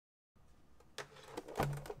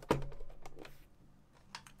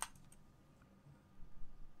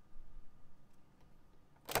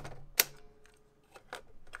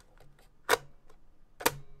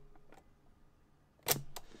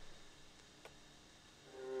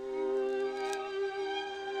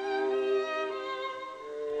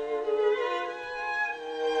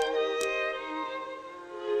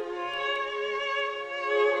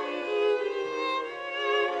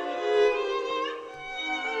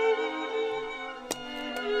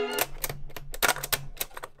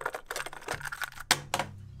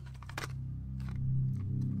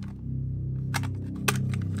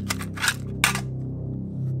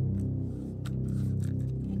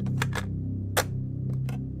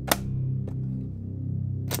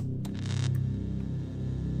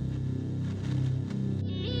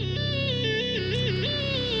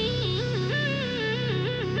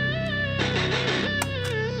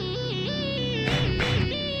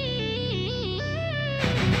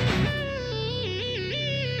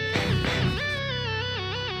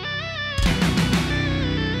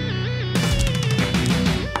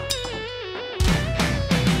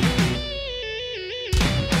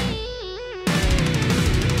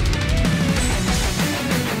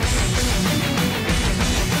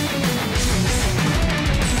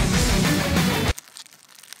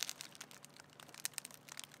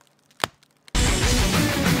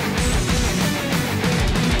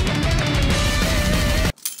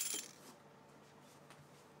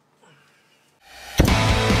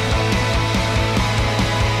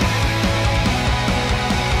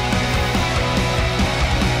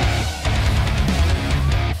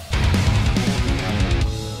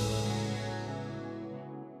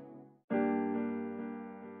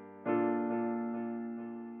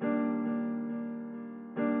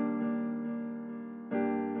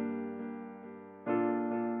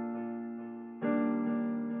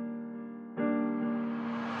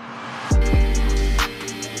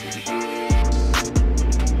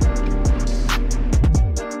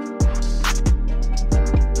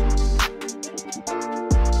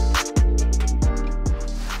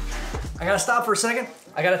I gotta stop for a second.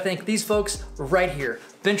 I gotta thank these folks right here,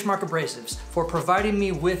 Benchmark Abrasives, for providing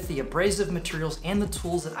me with the abrasive materials and the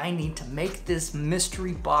tools that I need to make this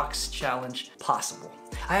mystery box challenge possible.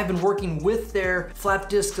 I have been working with their flap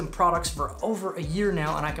discs and products for over a year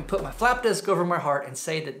now, and I can put my flap disc over my heart and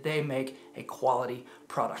say that they make a quality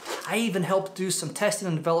product. I even helped do some testing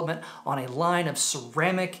and development on a line of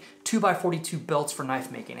ceramic 2x42 belts for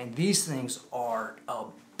knife making, and these things are a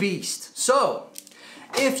beast. So,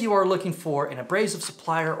 if you are looking for an abrasive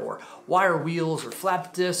supplier or wire wheels or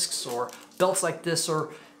flap discs or belts like this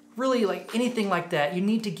or really like anything like that, you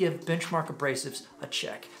need to give Benchmark Abrasives a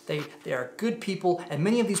check. They are good people, and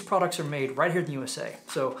many of these products are made right here in the USA.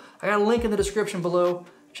 So I got a link in the description below.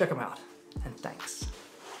 Check them out, and thanks.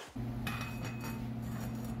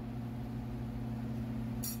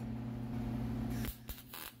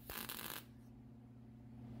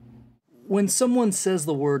 When someone says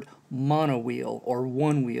the word monowheel or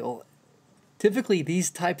one wheel, typically these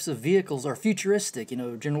types of vehicles are futuristic. You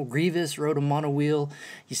know, General Grievous rode a monowheel.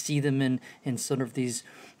 You see them in sort of these,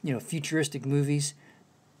 you know, futuristic movies.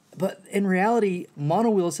 But in reality,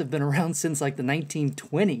 monowheels have been around since like the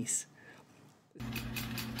 1920s.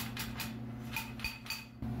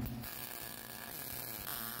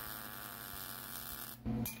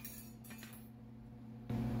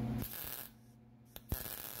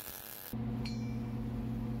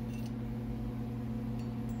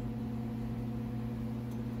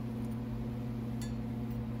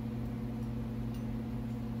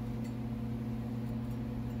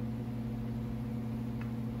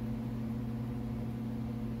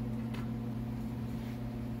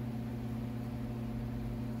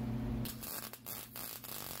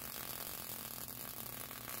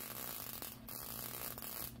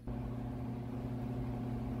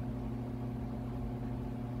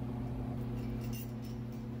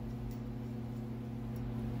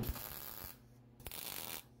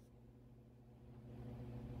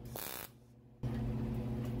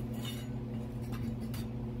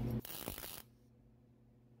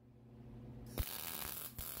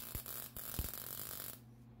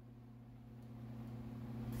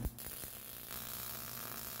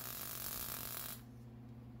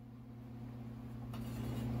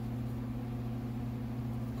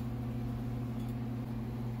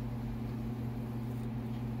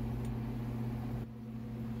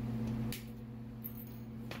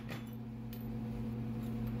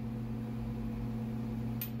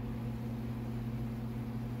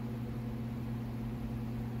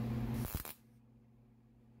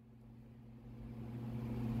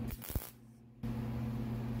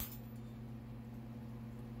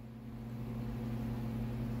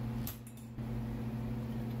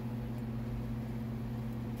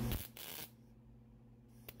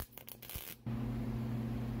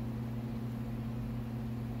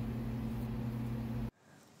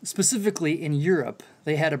 Specifically in Europe,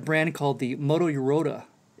 they had a brand called the Motoruota,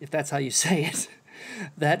 if that's how you say it,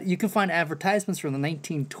 that you can find advertisements from the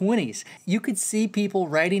 1920s. You could see people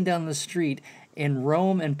riding down the street in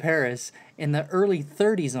Rome and Paris in the early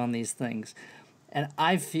 30s on these things. And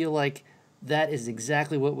I feel like that is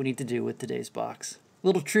exactly what we need to do with today's box. A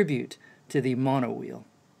little tribute to the Mono Wheel.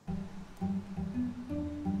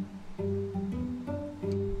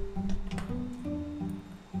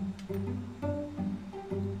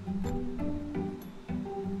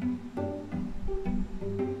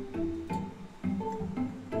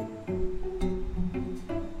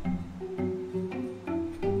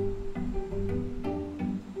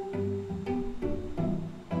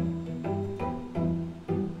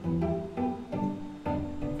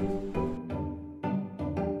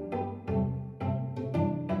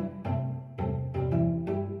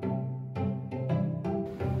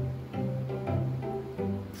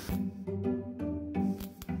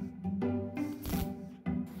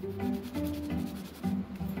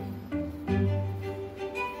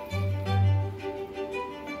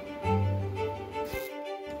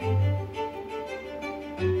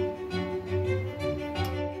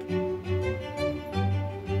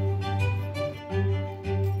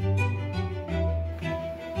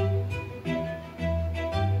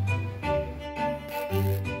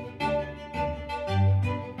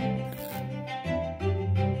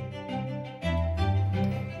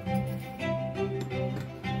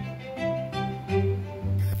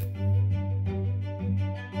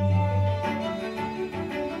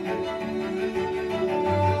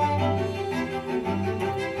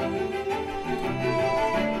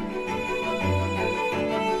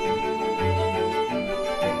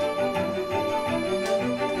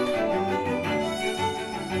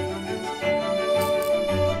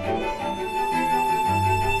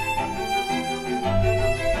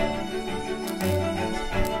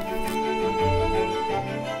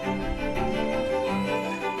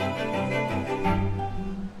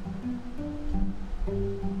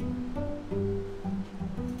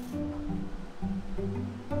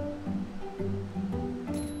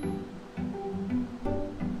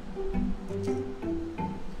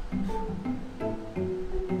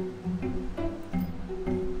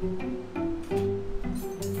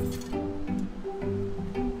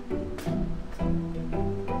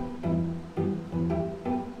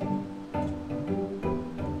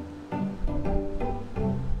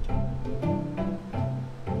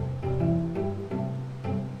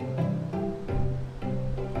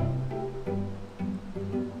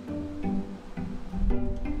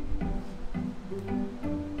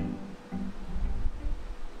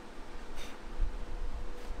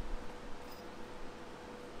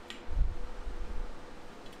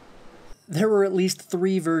 There were at least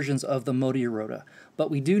 3 versions of the Motoruota, but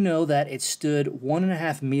we do know that it stood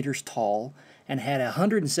 1.5 meters tall and had a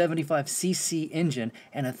 175cc engine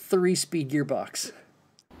and a 3-speed gearbox.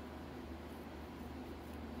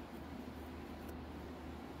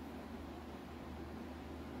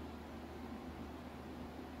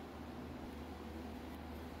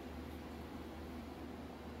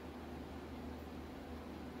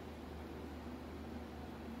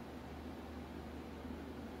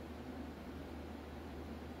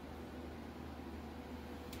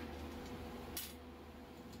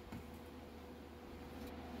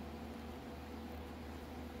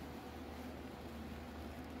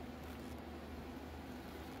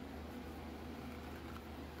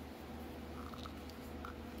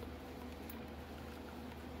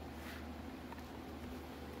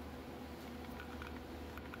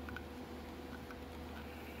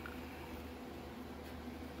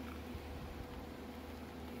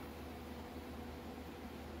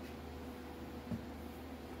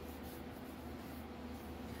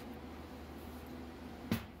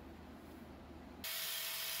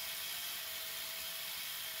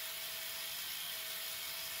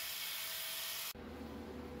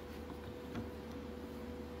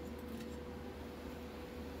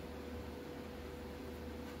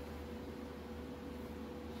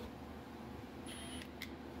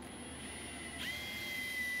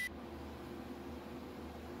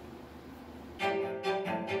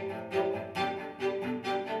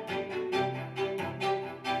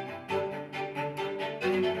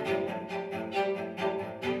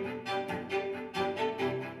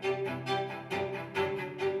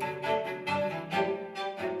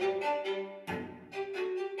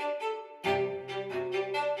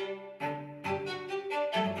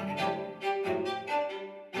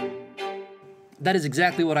 That is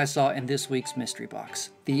exactly what I saw in this week's mystery box,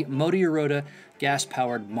 the Motoruota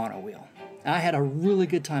gas-powered Mono Wheel. I had a really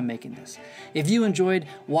good time making this. If you enjoyed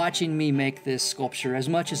watching me make this sculpture as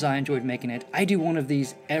much as I enjoyed making it, I do one of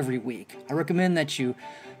these every week. I recommend that you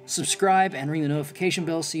subscribe and ring the notification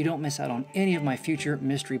bell so you don't miss out on any of my future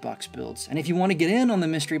mystery box builds. And if you want to get in on the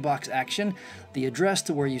mystery box action, the address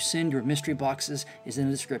to where you send your mystery boxes is in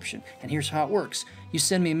the description. And here's how it works. You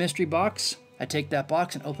send me a mystery box, I take that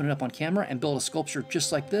box and open it up on camera and build a sculpture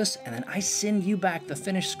just like this, and then I send you back the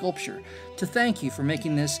finished sculpture to thank you for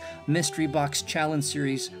making this Mystery Box Challenge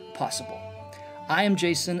series possible. I am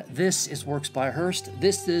Jason, this is Works by Hearst,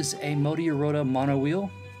 this is a Motoruota Mono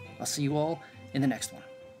Wheel. I'll see you all in the next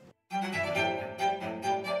one.